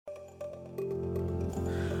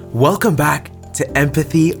Welcome back to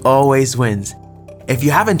Empathy Always Wins. If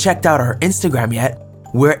you haven't checked out our Instagram yet,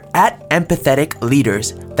 we're at Empathetic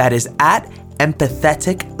Leaders. That is at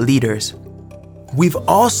Empathetic Leaders. We've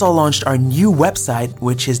also launched our new website,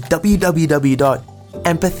 which is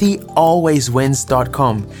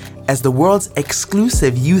www.empathyallayswins.com, as the world's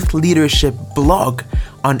exclusive youth leadership blog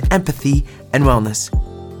on empathy and wellness.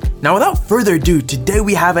 Now, without further ado, today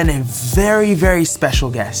we have a very, very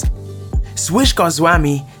special guest. Swish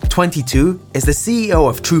Goswami, 22, is the CEO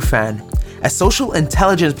of TrueFan, a social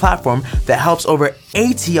intelligence platform that helps over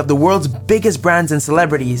 80 of the world's biggest brands and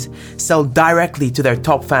celebrities sell directly to their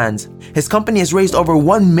top fans. His company has raised over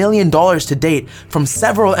 $1 million to date from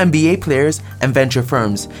several NBA players and venture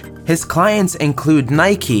firms. His clients include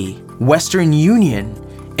Nike, Western Union,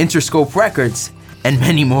 Interscope Records, and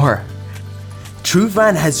many more.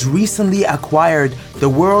 TrueFan has recently acquired the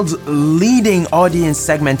world's leading audience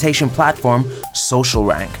segmentation platform,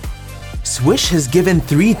 SocialRank. Swish has given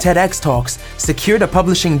 3 TEDx talks, secured a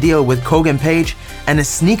publishing deal with Kogan Page, and a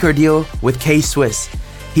sneaker deal with K-Swiss.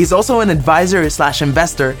 He's also an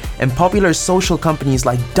advisor/investor in popular social companies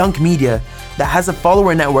like Dunk Media that has a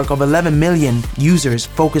follower network of 11 million users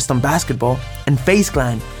focused on basketball, and FaZe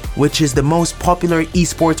Clan, which is the most popular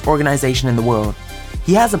esports organization in the world.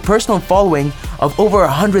 He has a personal following of over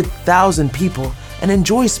 100,000 people and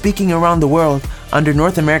enjoys speaking around the world under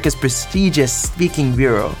North America's prestigious speaking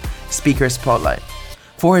bureau, Speaker Spotlight.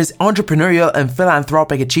 For his entrepreneurial and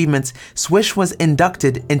philanthropic achievements, Swish was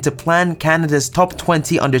inducted into Plan Canada's Top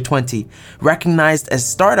 20 Under 20, recognized as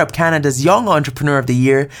Startup Canada's Young Entrepreneur of the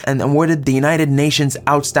Year, and awarded the United Nations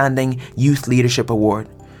Outstanding Youth Leadership Award.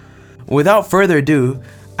 Without further ado,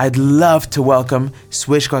 I'd love to welcome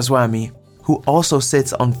Swish Goswami, who also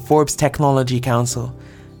sits on Forbes Technology Council,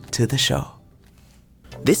 to the show.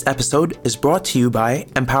 This episode is brought to you by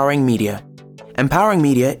Empowering Media. Empowering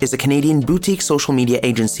Media is a Canadian boutique social media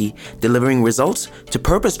agency delivering results to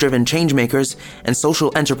purpose-driven changemakers and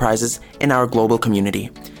social enterprises in our global community.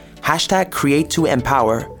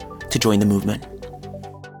 #CreateToEmpower to join the movement.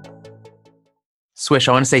 Swish,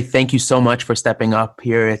 I want to say thank you so much for stepping up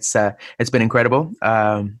here. It's been incredible.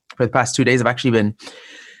 For the past 2 days,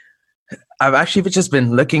 I've actually just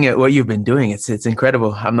been looking at what you've been doing. It's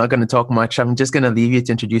incredible. I'm not going to talk much. I'm just going to leave you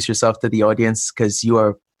to introduce yourself to the audience because you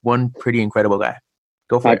are one pretty incredible guy.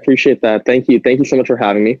 Go for it. I appreciate that. Thank you. Thank you so much for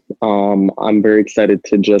having me. I'm very excited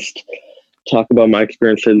to just talk about my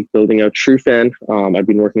experiences building out TrueFan. I've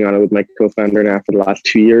been working on it with my co-founder now for the last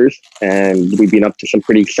 2 years, and we've been up to some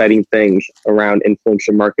pretty exciting things around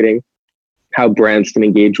influencer marketing, how brands can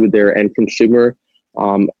engage with their end consumer,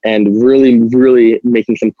 and really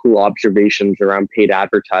making some cool observations around paid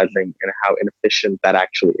advertising and how inefficient that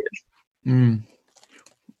actually is.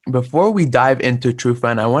 Before we dive into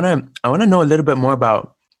TrueFan, I want to know a little bit more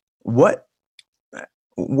about what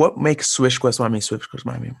makes Swish Goswami Swish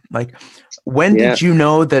Goswami. Like, when did you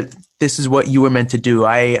know that this is what you were meant to do?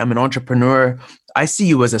 I am an entrepreneur. I see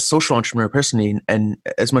you as a social entrepreneur personally, and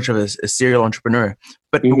as much of a serial entrepreneur.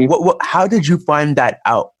 But how did you find that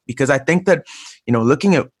out? Because I think that,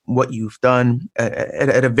 looking at what you've done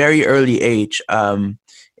at a very early age,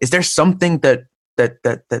 is there something that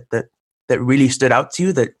really stood out to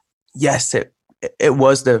you that, yes, it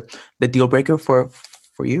was the deal breaker for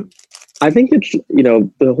you? I think it's,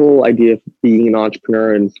 the whole idea of being an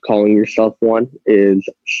entrepreneur and calling yourself one is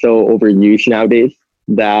so overused nowadays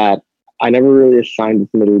that I never really assigned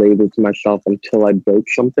this middle label to myself until I built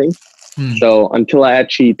something. So until I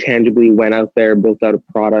actually tangibly went out there, built out a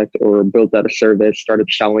product or built out a service, started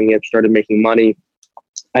selling it, started making money,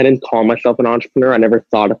 I didn't call myself an entrepreneur. I never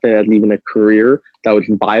thought of it as even a career that was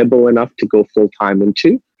viable enough to go full time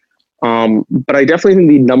into. But I definitely think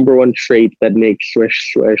the number one trait that makes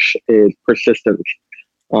Swish is persistence.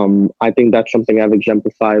 I think that's something I've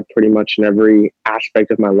exemplified pretty much in every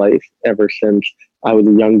aspect of my life ever since I was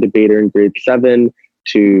a young debater in grade 7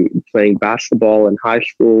 to playing basketball in high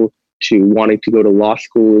school to wanting to go to law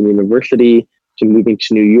school and university to moving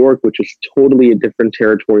to New York, which is totally a different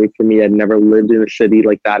territory for me. I'd never lived in a city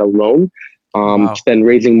like that alone. To then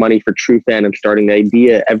raising money for TrueFan and starting the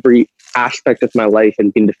idea, every aspect of my life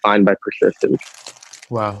has been defined by persistence.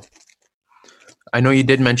 Wow. I know you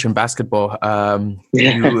did mention basketball.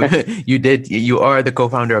 You are the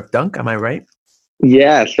co-founder of Dunk, am I right?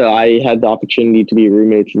 Yeah, so I had the opportunity to be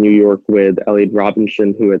roommates in New York with Elliot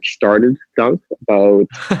Robinson, who had started Dunk about,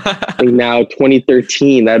 I think now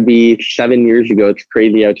 2013. That'd be 7 years ago. It's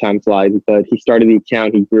crazy how time flies. But he started the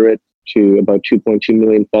account. He grew it to about 2.2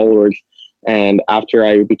 million followers. And after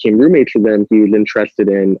I became roommates with him, he was interested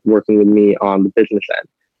in working with me on the business end.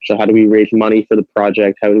 So how do we raise money for the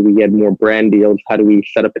project? How do we get more brand deals? How do we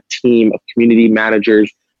set up a team of community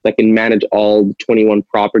managers that can manage all the 21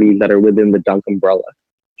 properties that are within the Dunk umbrella?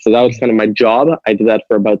 So that was kind of my job. I did that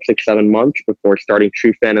for about 6-7 months before starting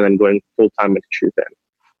TrueFan and then going full time into TrueFan.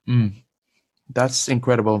 Mm, that's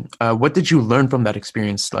incredible. What did you learn from that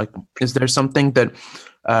experience? Like, is there something that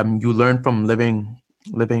you learned from living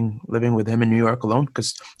with him in New York alone?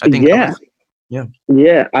 Because I think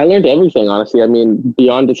yeah, I learned everything, honestly. I mean,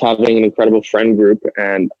 beyond just having an incredible friend group,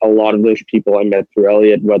 and a lot of those people I met through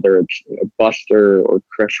Elliot, whether it's Buster or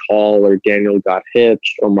Chris Hall or Daniel Got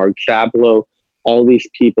Hitched or Mark Sablo, all these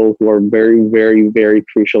people who are very, very, very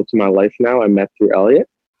crucial to my life now, I met through Elliot.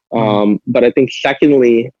 But I think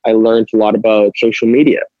secondly, I learned a lot about social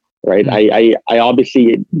media, right? I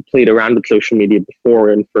obviously played around with social media before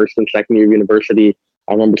in first and second year of university.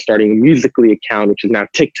 I remember starting a Musical.ly account, which is now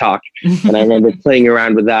TikTok. And I remember playing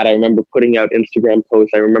around with that. I remember putting out Instagram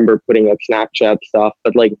posts. I remember putting out Snapchat stuff.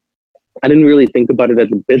 But like, I didn't really think about it as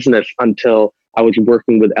a business until I was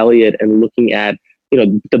working with Elliot and looking at,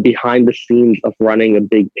 the behind the scenes of running a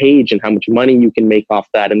big page and how much money you can make off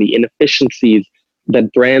that and the inefficiencies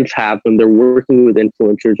that brands have when they're working with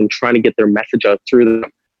influencers and trying to get their message out through them.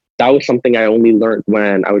 That was something I only learned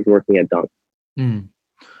when I was working at Dunk.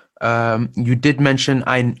 You did mention,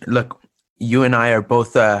 you and I are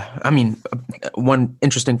both, one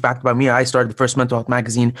interesting fact about me, I started the first mental health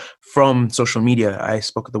magazine from social media. I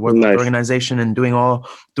spoke at the World Health Organization and doing all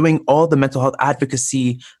the mental health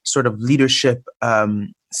advocacy sort of leadership,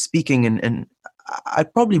 speaking. And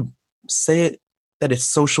I'd probably say it, that it's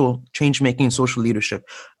social change making, social leadership.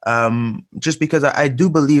 Just because I do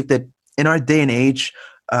believe that in our day and age,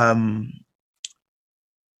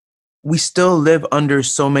 we still live under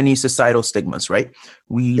so many societal stigmas, right?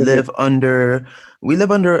 We live under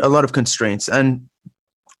a lot of constraints. And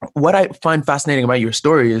what I find fascinating about your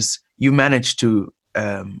story is you managed to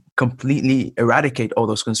completely eradicate all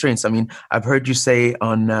those constraints. I mean, I've heard you say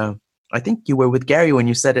on, I think you were with Gary when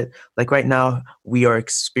you said it, like right now we are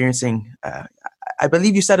experiencing, I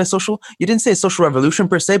believe you said you didn't say a social revolution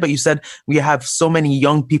per se, but you said we have so many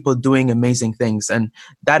young people doing amazing things. And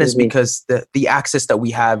that is because the access that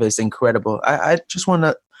we have is incredible. I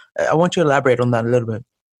want you to elaborate on that a little bit.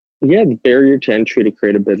 Yeah, the barrier to entry to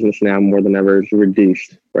create a business now more than ever is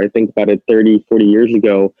reduced, right? Think about it 30, 40 years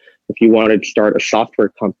ago, if you wanted to start a software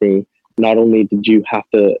company, not only did you have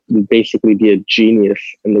to basically be a genius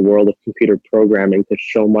in the world of computer programming because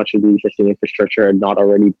so much of the existing infrastructure had not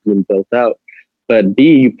already been built out, but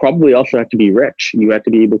B, you probably also have to be rich. You have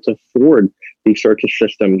to be able to afford these sorts of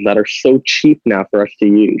systems that are so cheap now for us to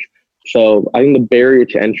use. So I think the barrier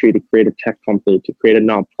to entry to create a tech company, to create a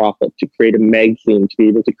nonprofit, to create a magazine, to be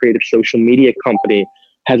able to create a social media company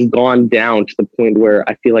has gone down to the point where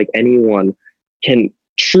I feel like anyone can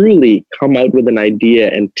truly come out with an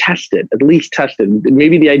idea and test it, at least test it.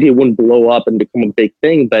 Maybe the idea wouldn't blow up and become a big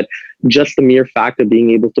thing, but just the mere fact of being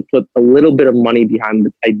able to put a little bit of money behind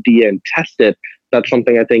the idea and test it, that's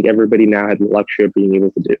something I think everybody now has the luxury of being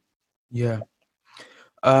able to do. Yeah.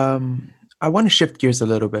 I want to shift gears a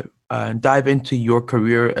little bit and dive into your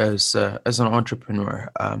career as an entrepreneur.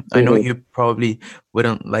 I know you probably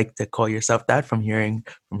wouldn't like to call yourself that from hearing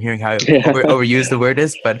how overused the word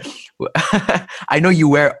is, but I know you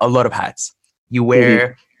wear a lot of hats. You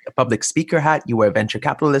wear a public speaker hat. You wear a venture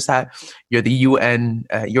capitalist hat. You're the UN.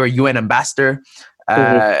 You're a UN ambassador.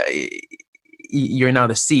 You're now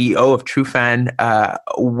the CEO of TrueFan.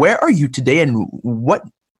 Where are you today, and what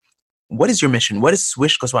is your mission? What is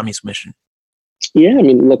Swish Goswami's mission? Yeah, I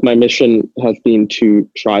mean, look, my mission has been to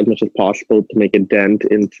try as much as possible to make a dent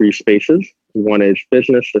in three spaces. One is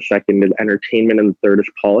business, the second is entertainment, and the third is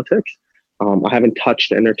politics. I haven't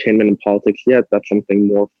touched entertainment and politics yet. That's something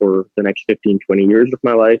more for the next 15, 20 years of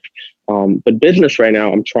my life. But business right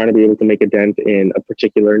now, I'm trying to be able to make a dent in a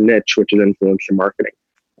particular niche, which is influencer marketing.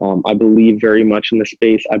 I believe very much in the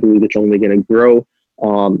space. I believe it's only going to grow.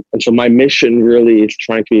 And so my mission really is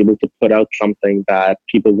trying to be able to put out something that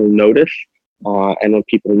people will notice. And when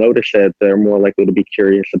people notice it, they're more likely to be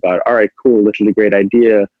curious about, all right, cool, this is a great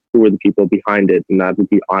idea. Who are the people behind it? And that would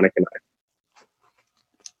be Anik and I.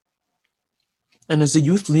 And as a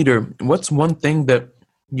youth leader, what's one thing that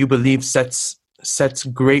you believe sets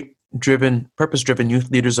great purpose-driven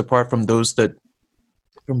youth leaders apart from those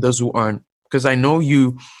who aren't? Because I know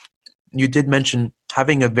you did mention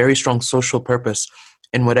having a very strong social purpose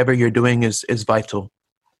in whatever you're doing is vital.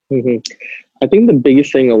 I think the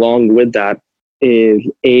biggest thing along with that is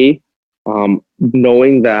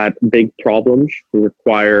knowing that big problems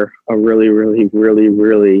require a really, really, really,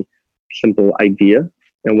 really simple idea.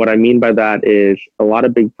 And what I mean by that is a lot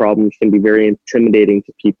of big problems can be very intimidating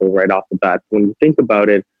to people right off the bat. When you think about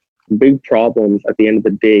it, big problems at the end of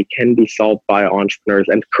the day can be solved by entrepreneurs.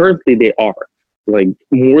 And currently they are. Like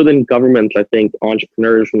more than governments, I think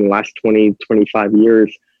entrepreneurs in the last 20, 25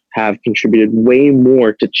 years have contributed way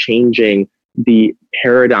more to changing the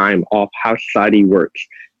paradigm of how society works.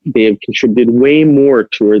 They have contributed way more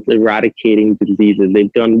towards eradicating diseases.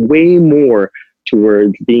 They've done way more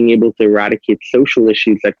towards being able to eradicate social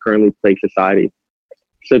issues that currently plague society.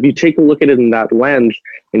 So if you take a look at it in that lens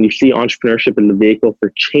and you see entrepreneurship as the vehicle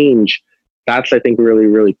for change, that's, I think, really,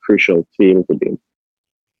 really crucial to be able to do.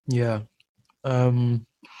 Yeah. I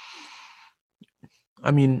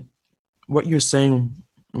mean, what you're saying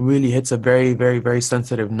really hits a very, very, very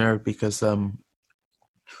sensitive nerve because I'm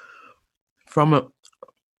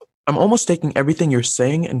almost taking everything you're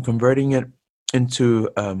saying and converting it into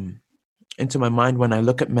my mind when I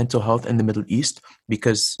look at mental health in the Middle East,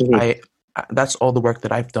 because that's all the work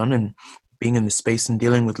that I've done and being in the space and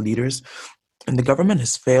dealing with leaders. And the government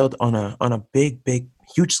has failed on a big, big,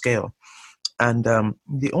 huge scale. And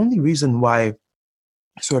the only reason why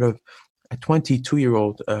sort of a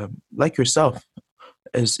 22-year-old like yourself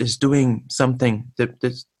is doing something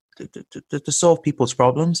to solve people's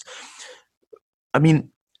problems. I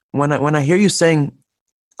mean, when I hear you saying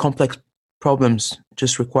complex problems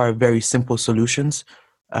just require very simple solutions,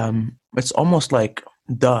 it's almost like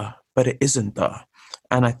duh, but it isn't duh.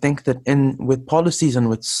 And I think that with policies and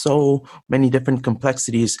with so many different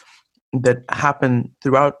complexities that happen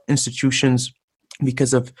throughout institutions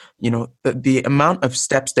because of the amount of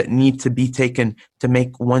steps that need to be taken to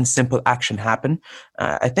make one simple action happen,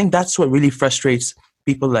 I think that's what really frustrates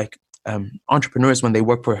people like entrepreneurs when they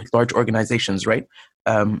work for large organizations, right?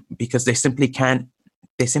 Because they simply can't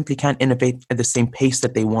innovate at the same pace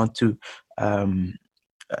that they want to. And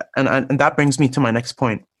that brings me to my next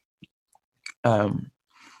point.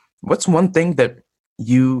 What's one thing that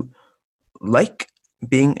you like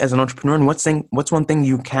being as an entrepreneur, and what's one thing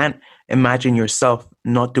you can't imagine yourself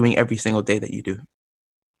not doing every single day that you do?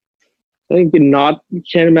 I think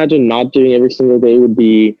can't imagine not doing every single day would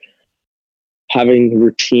be having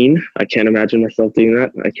routine. I can't imagine myself doing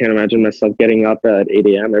that. I can't imagine myself getting up at 8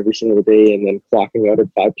 a.m. every single day and then clocking out at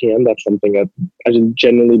 5 p.m. That's something that I just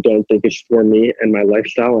genuinely don't think is for me and my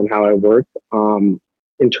lifestyle and how I work.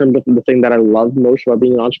 In terms of the thing that I love most about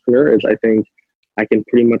being an entrepreneur is I think I can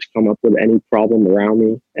pretty much come up with any problem around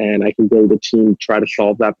me and I can build a team, try to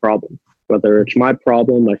solve that problem. Whether it's my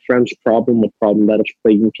problem, my friend's problem, a problem that is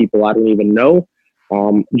plaguing people I don't even know.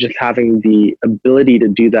 Just having the ability to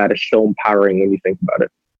do that is so empowering when you think about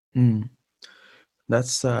it.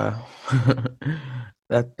 That's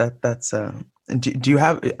that's do you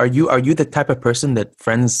have, are you the type of person that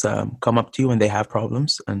friends come up to you when they have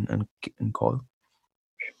problems and call?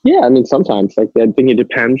 Yeah, I mean, sometimes, like, I think it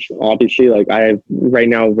depends. Obviously, like, I have right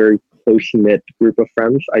now a very close-knit group of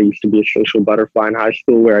friends. I used to be a social butterfly in high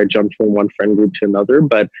school where I jumped from one friend group to another,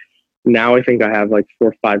 but now I think I have like 4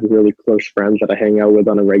 or 5 really close friends that I hang out with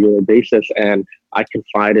on a regular basis, and I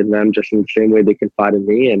confide in them just in the same way they confide in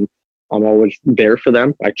me, and I'm always there for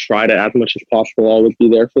them. I try to, as much as possible, always be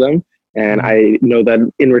there for them, and I know that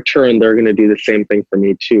in return, they're going to do the same thing for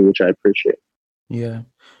me too, which I appreciate. Yeah.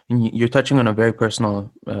 And you're touching on a very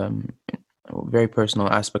personal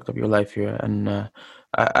aspect of your life here, and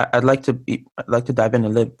I'd like to dive in a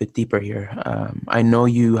little bit deeper here. I know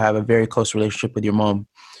you have a very close relationship with your mom.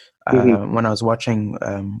 When I was watching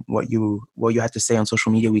what you had to say on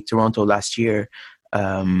Social Media Week Toronto last year,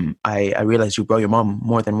 I realized you brought your mom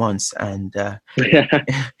more than once, and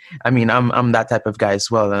I mean, I'm that type of guy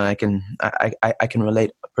as well, and I can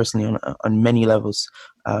relate personally on many levels.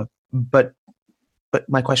 But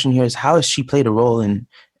my question here is, how has she played a role in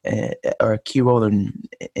or a key role in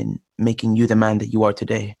making you the man that you are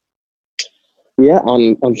today? Yeah,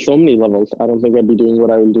 on so many levels. I don't think I'd be doing what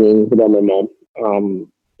I was doing without my mom.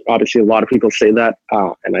 Obviously, a lot of people say that,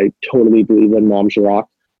 and I totally believe that moms rock.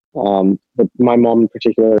 But my mom in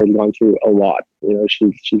particular has gone through a lot. You know,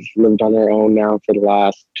 she's lived on her own now for the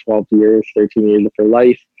last 12 years, 13 years of her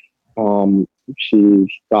life. She's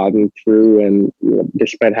gotten through, and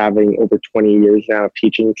despite having over 20 years now of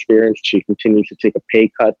teaching experience, she continues to take a pay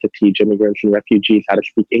cut to teach immigrants and refugees how to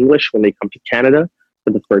speak English when they come to Canada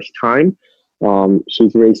for the first time.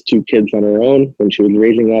 She's raised 2 kids on her own. When she was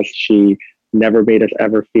raising us, she never made us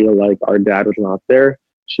ever feel like our dad was not there.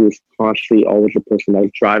 She was constantly always the person that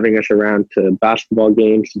was driving us around to basketball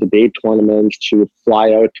games, to debate tournaments. She would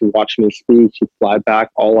fly out to watch me speak. She'd fly back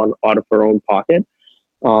all out of her own pocket.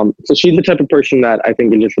 So she's the type of person that I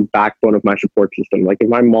think is just the backbone of my support system. Like, if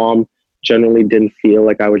my mom generally didn't feel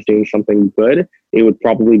like I was doing something good, it would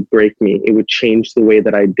probably break me. It would change the way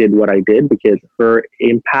that I did what I did, because her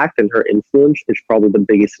impact and her influence is probably the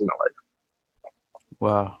biggest in my life.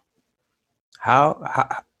 Wow.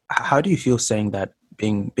 How do you feel saying that,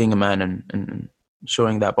 being a man and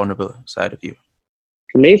showing that vulnerable side of you?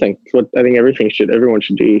 Amazing. It's what I think everyone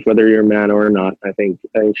should do, whether you're a man or not. I think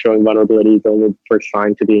showing vulnerability is only the first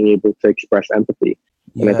sign to being able to express empathy.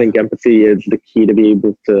 Yeah. And I think empathy is the key to be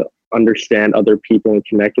able to understand other people and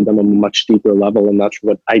connect with them on a much deeper level. And that's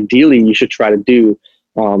what ideally you should try to do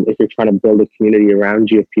if you're trying to build a community around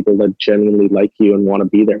you of people that genuinely like you and want to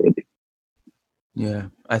be there with you. Yeah,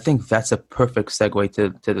 I think that's a perfect segue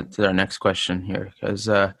to our next question here, because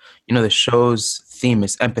the show's theme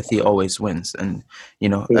is empathy always wins, and a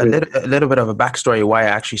little bit of a backstory why I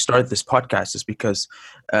actually started this podcast is because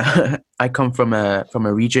I come from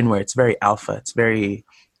a region where it's very alpha.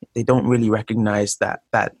 They don't really recognize that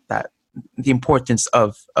the importance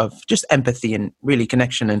of just empathy and really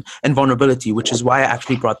connection and vulnerability, which is why I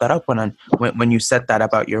actually brought that up when you said that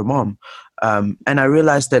about your mom. And I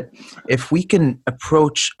realized that if we can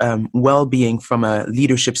approach well-being from a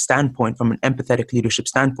leadership standpoint, from an empathetic leadership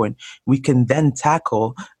standpoint, we can then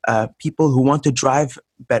tackle people who want to drive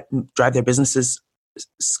their businesses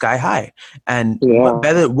sky high. And what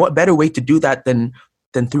better way to do that than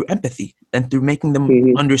through empathy, and through making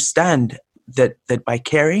them understand that by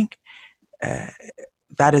caring,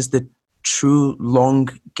 that is the true long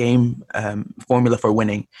game formula for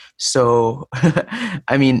winning. So,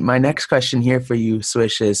 I mean, my next question here for you,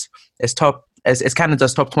 Swish, is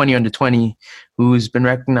Canada's top 20 under 20, who's been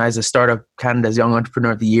recognized as Startup Canada's Young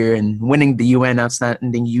Entrepreneur of the Year and winning the UN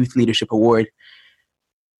Outstanding Youth Leadership Award.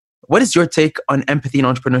 What is your take on empathy and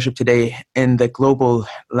entrepreneurship today in the global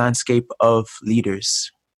landscape of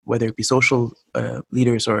leaders, whether it be social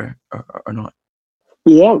leaders or not?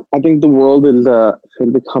 Yeah, I think the world has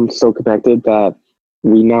become so connected that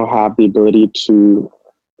we now have the ability to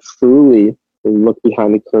truly look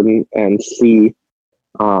behind the curtain and see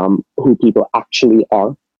who people actually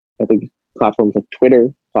are. I think platforms like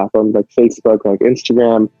Twitter, platforms like Facebook, like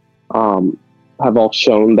Instagram, have all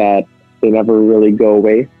shown that they never really go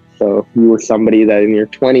away. So if you were somebody that in your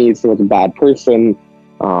 20s was a bad person,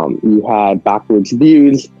 you had backwards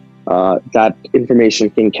views, that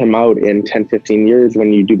information can come out in 10, 15 years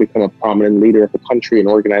when you do become a prominent leader of a country, an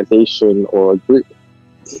organization, or a group.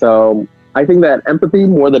 So I think that empathy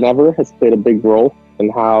more than ever has played a big role in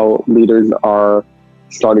how leaders are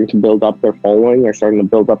starting to build up their following, are starting to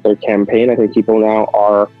build up their campaign. I think people now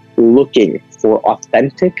are looking for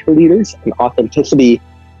authentic leaders, and authenticity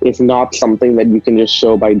is not something that you can just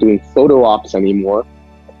show by doing photo ops anymore.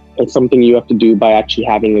 It's something you have to do by actually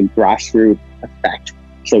having a grassroots effect.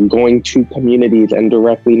 So going to communities and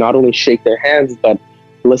directly not only shake their hands, but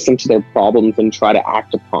listen to their problems and try to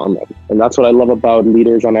act upon them. And that's what I love about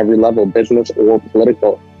leaders on every level, business or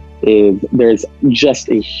political, is there's just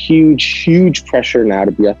a huge, huge pressure now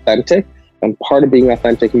to be authentic. And part of being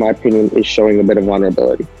authentic, in my opinion, is showing a bit of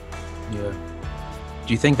vulnerability. Yeah.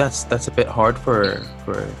 Do you think that's a bit hard for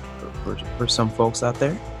some folks out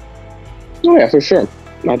there? Oh yeah, for sure.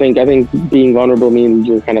 I think being vulnerable means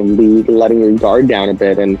you're kind of letting your guard down a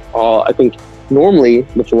bit. And I think normally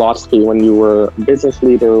the philosophy when you were a business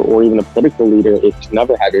leader or even a political leader is to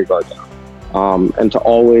never have your guard down, and to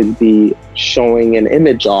always be showing an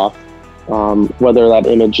image off, whether that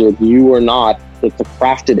image is you or not. It's a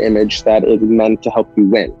crafted image that is meant to help you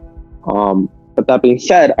win. But that being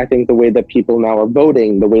said, I think the way that people now are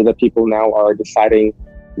voting, the way that people now are deciding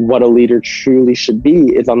what a leader truly should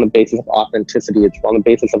be, is on the basis of authenticity. It's on the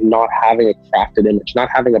basis of not having a crafted image, not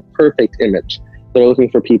having a perfect image. They're looking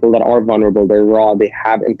for people that are vulnerable, they're raw, they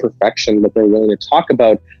have imperfection that they're willing to talk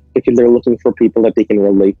about, because they're looking for people that they can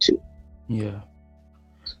relate to. Yeah.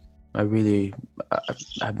 I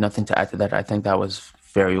have nothing to add to that. I think that was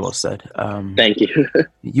very well said. Thank you.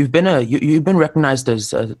 You've been recognized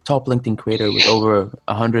as a top LinkedIn creator with over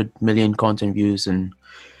 100 million content views, and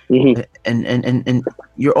and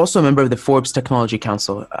you're also a member of the Forbes Technology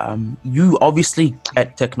Council. You obviously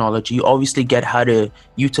get technology. You obviously get how to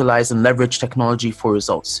utilize and leverage technology for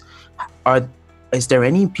results. Is there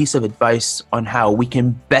any piece of advice on how we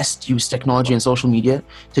can best use technology and social media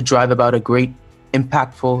to drive about a great,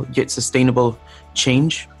 impactful, yet sustainable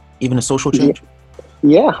change, even a social change?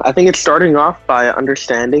 Yeah, I think it's starting off by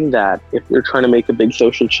understanding that if you're trying to make a big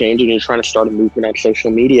social change and you're trying to start a movement on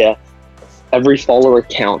social media, every follower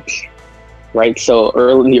counts, right? So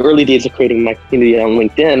in the early days of creating my community on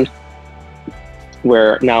LinkedIn,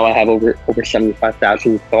 where now I have over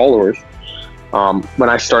 75,000 followers, when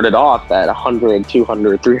I started off at 100,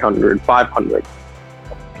 200, 300, 500,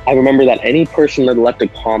 I remember that any person that left a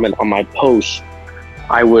comment on my post,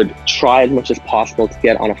 I would try as much as possible to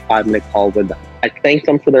get on a 5-minute call with them. I'd thank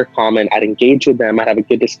them for their comment. I'd engage with them. I'd have a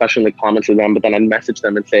good discussion in the comments with them, but then I'd message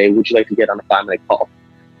them and say, would you like to get on a 5-minute call?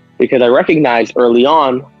 Because I recognized early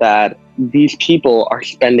on that these people are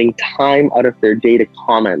spending time out of their day to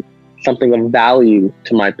comment something of value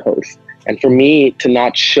to my post. And for me to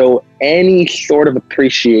not show any sort of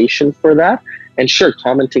appreciation for that, and sure,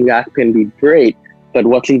 commenting that can be great, but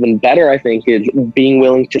what's even better, I think, is being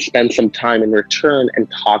willing to spend some time in return and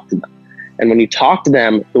talk to them. And when you talk to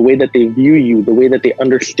them, the way that they view you, the way that they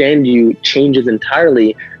understand you changes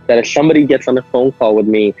entirely. That if somebody gets on a phone call with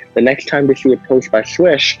me, the next time they see a post by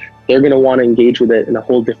Swish, they're going to want to engage with it in a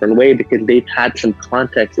whole different way because they've had some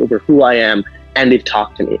context over who I am and they've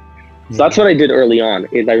talked to me. So that's what I did early on,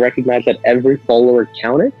 is I recognized that every follower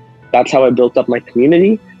counted. That's how I built up my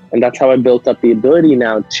community. And that's how I built up the ability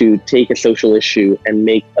now to take a social issue and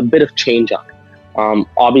make a bit of change on it.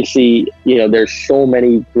 Obviously, there's so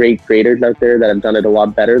many great creators out there that have done it a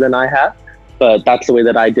lot better than I have, but that's the way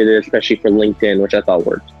that I did it, especially for LinkedIn, which I thought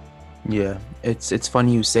worked. Yeah, it's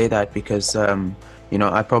funny you say that because,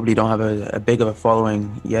 I probably don't have a big of a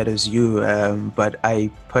following yet as you, but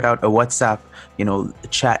I put out a WhatsApp,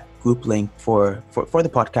 chat group link for the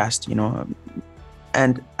podcast,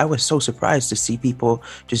 and I was so surprised to see people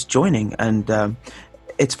just joining. And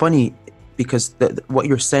it's funny because what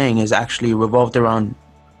you're saying is actually revolved around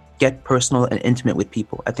get personal and intimate with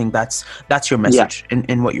people. I think that's your message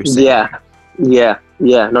in what you're saying. Yeah.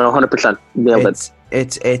 No, 100%. Nailed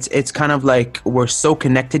it. It's kind of like we're so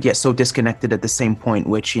connected yet so disconnected at the same point,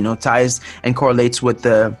 which ties and correlates with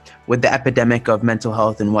the epidemic of mental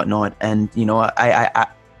health and whatnot. And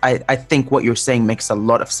I think what you're saying makes a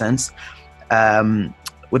lot of sense.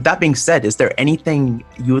 With that being said, is there anything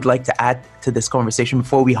you would like to add to this conversation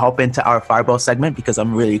before we hop into our Fireball segment? Because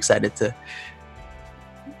I'm really excited to.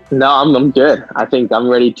 No, I'm good. I think I'm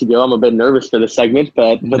ready to go. I'm a bit nervous for this segment,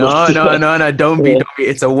 but no, don't be.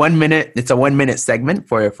 It's a 1 minute. It's a 1 minute segment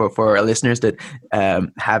for our listeners that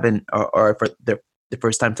haven't or for the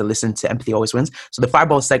first time to listen to Empathy Always Wins. So the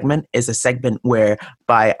Fireball segment is a segment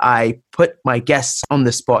whereby I put my guests on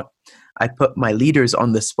the spot. I put my leaders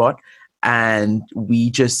on the spot. And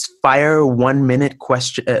we just fire 1 minute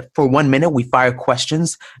question. For 1 minute, we fire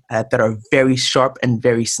questions that are very sharp and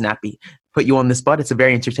very snappy. Put you on the spot. It's a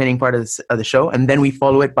very entertaining part of the show. And then we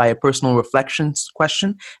follow it by a personal reflections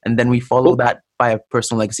question. And then we follow that by a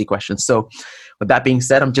personal legacy question. So with that being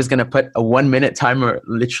said, I'm just going to put a 1 minute timer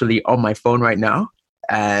literally on my phone right now.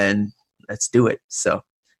 And let's do it. So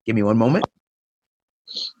give me one moment.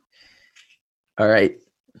 All right.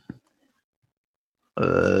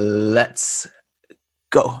 Let's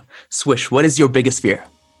go. Swish, what is your biggest fear?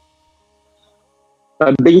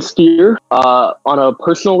 My biggest fear, on a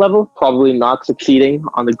personal level, probably not succeeding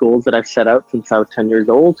on the goals that I've set out since I was 10 years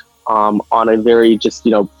old. On a very just,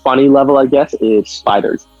 funny level, I guess, is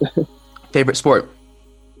spiders. Favorite sport?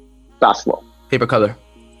 Basketball. Favorite color?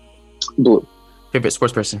 Blue. Favorite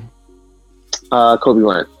sports person? Kobe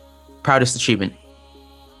Bryant. Proudest achievement?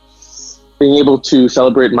 Being able to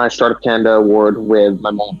celebrate my Startup Canada award with my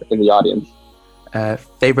mom in the audience.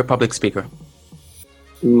 Favorite public speaker?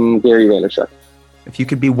 Gary Vaynerchuk. If you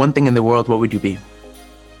could be one thing in the world, what would you be?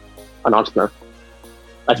 An entrepreneur.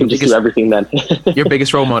 I can just do everything then. Your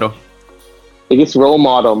biggest role model? Biggest role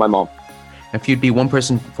model, my mom. If you'd be one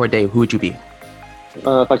person for a day, who would you be?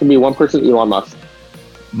 If I could be one person, Elon Musk.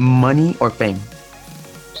 Money or fame?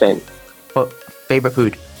 Fame. Favorite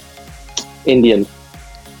food? Indian.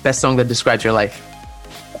 Best song that describes your life?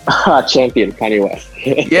 Champion, Kanye West.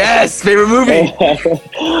 Yes, favorite movie?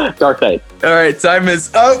 Dark Knight. All right, time is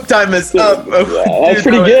up. That's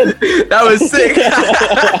pretty good. That was sick.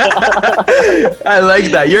 I like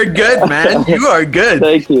that. You're good, man. You are good.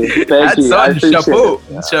 Thank you. That's on chapeau.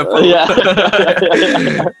 Yeah.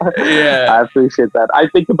 Yeah. I appreciate that. I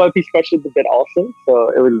think about these questions a bit also. So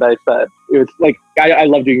it was nice that it was like, I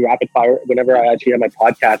love doing rapid fire. Whenever I actually have my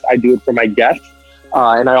podcast, I do it for my guests.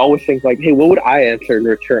 And I always think like, hey, what would I answer in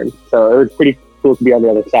return? So it was pretty cool to be on the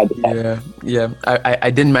other side of the time. Yeah. I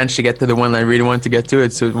didn't manage to get to the one I really wanted to get to.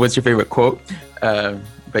 It. So what's your favorite quote?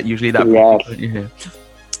 But usually that. Yeah.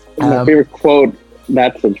 My favorite quote.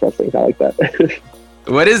 That's interesting. I like that.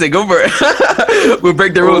 What is it? Go for it. We'll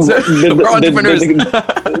break the rules. We're entrepreneurs.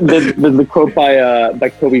 There's the quote by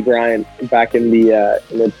Kobe Bryant back in the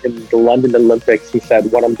London Olympics. He said,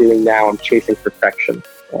 "What I'm doing now, I'm chasing perfection."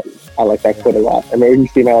 I like that quote a lot. I mean, it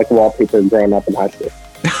used to be my wallpaper growing up in high school.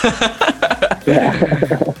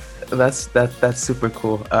 That's super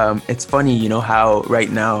cool. It's funny, how right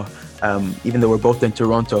now even though we're both in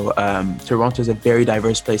Toronto, Toronto is a very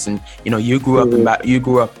diverse place, and you grew up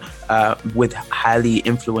with highly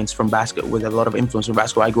influence from with a lot of influence from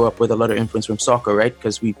basketball. I grew up with a lot of influence from soccer, right?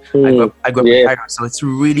 Because I grew up with Tigers, so it's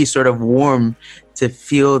really sort of warm to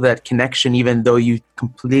feel that connection, even though you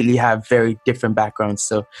completely have very different backgrounds.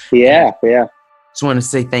 So yeah. Just want to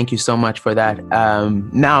say thank you so much for that.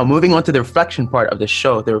 Now, moving on to the reflection part of the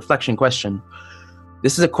show, the reflection question.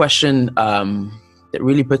 This is a question that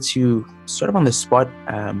really puts you sort of on the spot.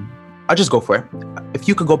 I'll just go for it. If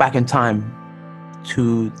you could go back in time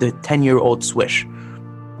to the 10-year-old Swish,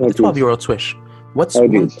 the 12-year-old Swish, what's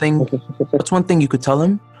one thing you could tell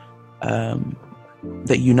him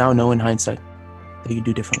that you now know in hindsight that you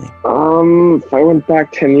do differently? If I went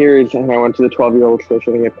back 10 years and I went to the 12-year-old Swish,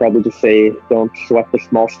 I think I'd probably just say, don't sweat the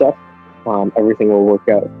small stuff. Everything will work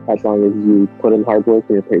out as long as you put in hard work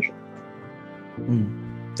and you're patient.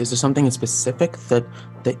 Is there something in specific that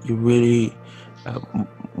you really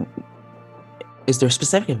is there a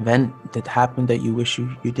specific event that happened that you wish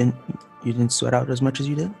you didn't sweat out as much as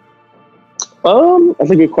you did?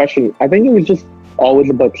 That's a good question. I think it was just always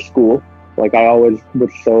about school. Like, I always was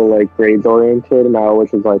so like grades oriented, and I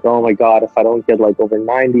always was like, oh my god, if I don't get like over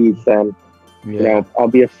 90s, then I'll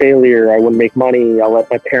be a failure. I wouldn't make money. I'll let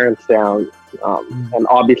my parents down. And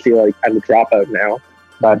obviously, like, I'm a dropout now.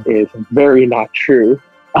 That is very not true.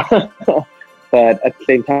 But at the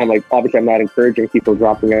same time, like, obviously I'm not encouraging people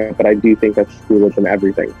dropping out, but I do think that school isn't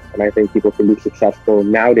everything. And I think people can be successful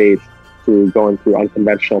nowadays through going through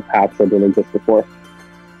unconventional paths that didn't exist before.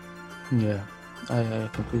 Yeah, I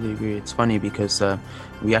completely agree. It's funny because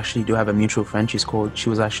we actually do have a mutual friend. She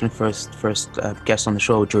was actually the first guest on the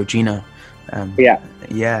show, Georgina.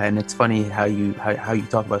 Yeah, and it's funny how you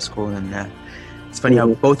talk about school, and it's funny how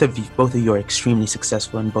both of you are extremely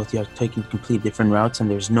successful, and both of you are taking completely different routes,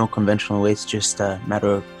 and there's no conventional way. It's just a matter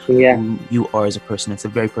of who you are as a person. It's a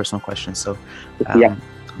very personal question, so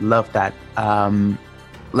love that.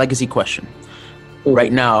 Legacy question.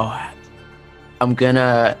 Right now, I'm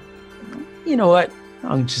gonna, you know what?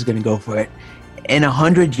 I'm just gonna go for it. In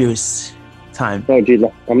 100 years' time. Oh, Jesus,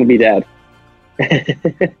 I'm gonna be dead.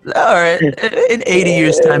 All right, in 80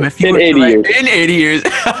 years time, if you were in 80 years.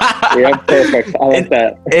 Yeah, perfect. I like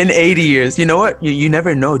that. In 80 years, you know what? You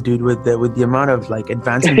never know, dude. With the amount of like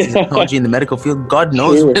advancements in technology in the medical field, God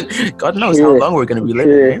knows how long we're gonna be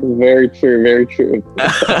living. Right? Very true. Very true.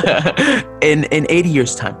 In 80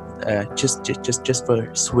 years time, just for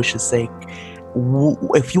Swish's sake,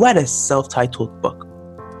 if you had a self-titled book,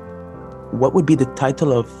 what would be the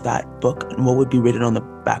title of that book, and what would be written on the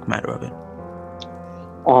back matter of it?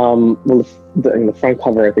 Well, the front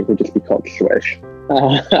cover, I think, would just be called Swish.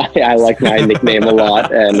 I like my nickname a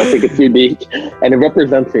lot, and I think it's unique, and it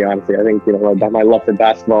represents me, honestly. I think, my love for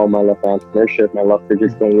basketball, my love for entrepreneurship, my love for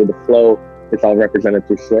just going with the flow, it's all represented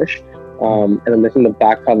through Swish. And then in the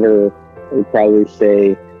back cover, I would probably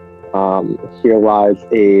say, here lies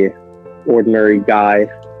a ordinary guy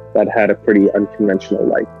that had a pretty unconventional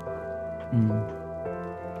life.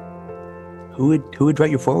 Who would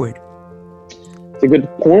write your foreword? It's a good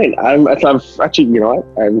point. I'm actually,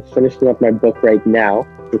 I'm finishing up my book right now,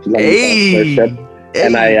 which is on entrepreneurship,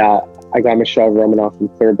 and I got Michelle Romanoff from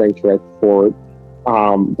Fairbanks to write the forward.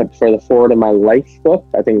 But for the forward of my life book,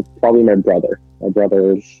 I think probably my brother. My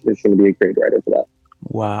brother is going to be a great writer for that.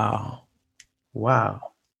 Wow,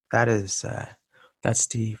 that's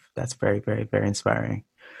deep. That's very, very, very inspiring.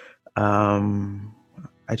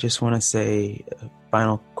 I just want to say a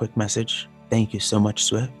final quick message. Thank you so much,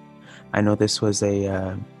 Swift. I know this was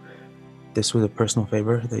a personal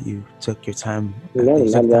favor that you took your time,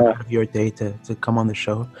 out of your day to come on the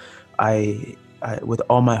show. I with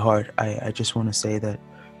all my heart, I just want to say that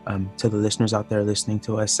to the listeners out there listening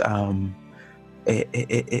to us,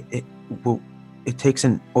 it takes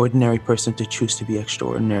an ordinary person to choose to be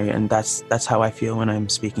extraordinary, and that's how I feel when I'm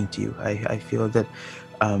speaking to you. I feel that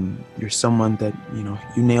you're someone that you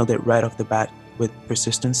nailed it right off the bat with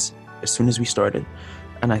persistence as soon as we started.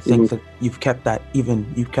 And I think that you've kept that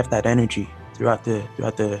energy throughout the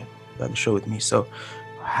show with me. So,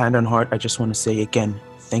 hand on heart, I just want to say again,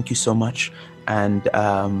 thank you so much. And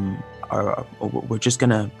we're just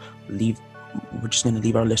gonna leave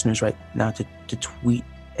our listeners right now to tweet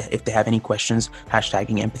if they have any questions,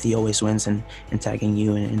 hashtagging Empathy Always Wins and tagging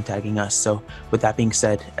you and tagging us. So, with that being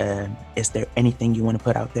said, is there anything you want to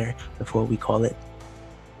put out there before we call it?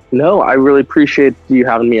 No, I really appreciate you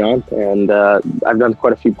having me on, and I've done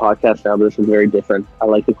quite a few podcasts now, but this is very different. I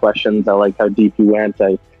like the questions. I like how deep you went.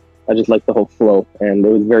 I just like the whole flow, and it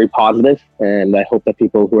was very positive, and I hope that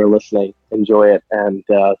people who are listening enjoy it, and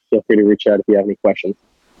feel free to reach out if you have any questions.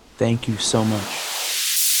 Thank you so much.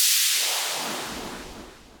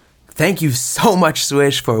 Thank you so much,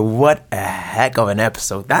 Swish, for what a heck of an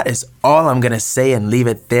episode. That is all I'm going to say and leave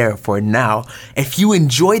it there for now. If you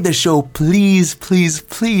enjoyed the show, please, please,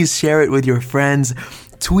 please share it with your friends.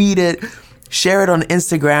 Tweet it, share it on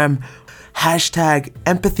Instagram, hashtag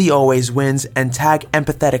empathy always wins, and tag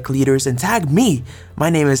empathetic leaders and tag me. My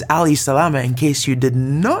name is Ali Salama, in case you did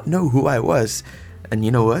not know who I was. And you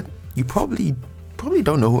know what? You probably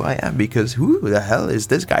don't know who I am, because who the hell is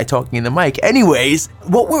this guy talking in the mic? Anyways,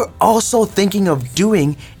 what we're also thinking of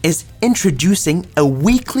doing is introducing a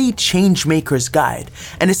weekly Changemakers guide.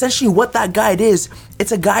 And essentially what that guide is,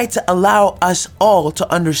 it's a guide to allow us all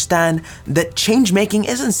to understand that change making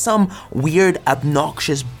isn't some weird,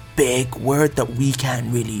 obnoxious, big word that we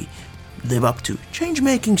can't really live up to. Change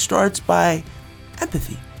making starts by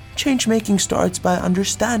empathy. Change making starts by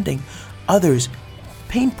understanding others'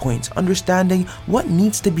 pain points, understanding what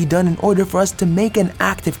needs to be done in order for us to make an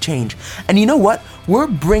active change. And you know what? We're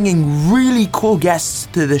bringing really cool guests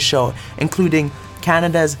to the show, including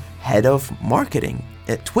Canada's head of marketing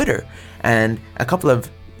at Twitter and a couple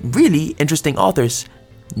of really interesting authors,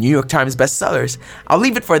 New York Times bestsellers. I'll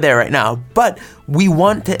leave it for there right now, but we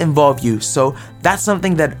want to involve you. So that's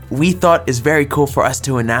something that we thought is very cool for us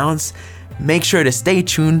to announce. Make sure to stay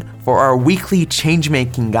tuned for our weekly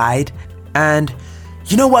change-making guide. And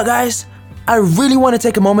you know what, guys? I really want to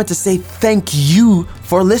take a moment to say thank you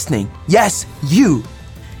for listening. Yes, you.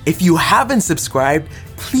 If you haven't subscribed,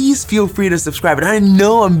 please feel free to subscribe. And I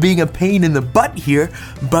know I'm being a pain in the butt here,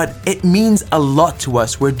 but it means a lot to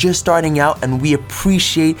us. We're just starting out, and we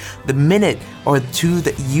appreciate the minute or two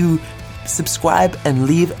that you subscribe and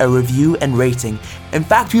leave a review and rating. In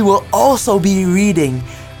fact, we will also be reading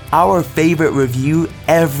our favorite review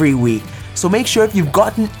every week. So make sure, if you've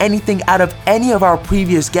gotten anything out of any of our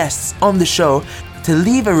previous guests on the show, to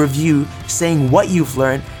leave a review saying what you've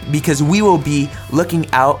learned, because we will be looking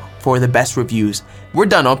out for the best reviews. We're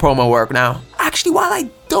done on promo work now. Actually, while I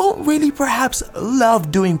don't really perhaps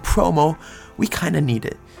love doing promo, we kind of need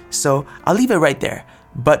it. So I'll leave it right there.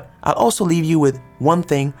 But I'll also leave you with one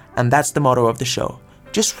thing, and that's the motto of the show.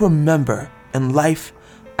 Just remember, in life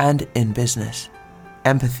and in business,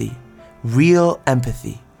 empathy, real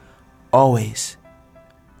empathy, always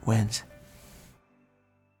wins.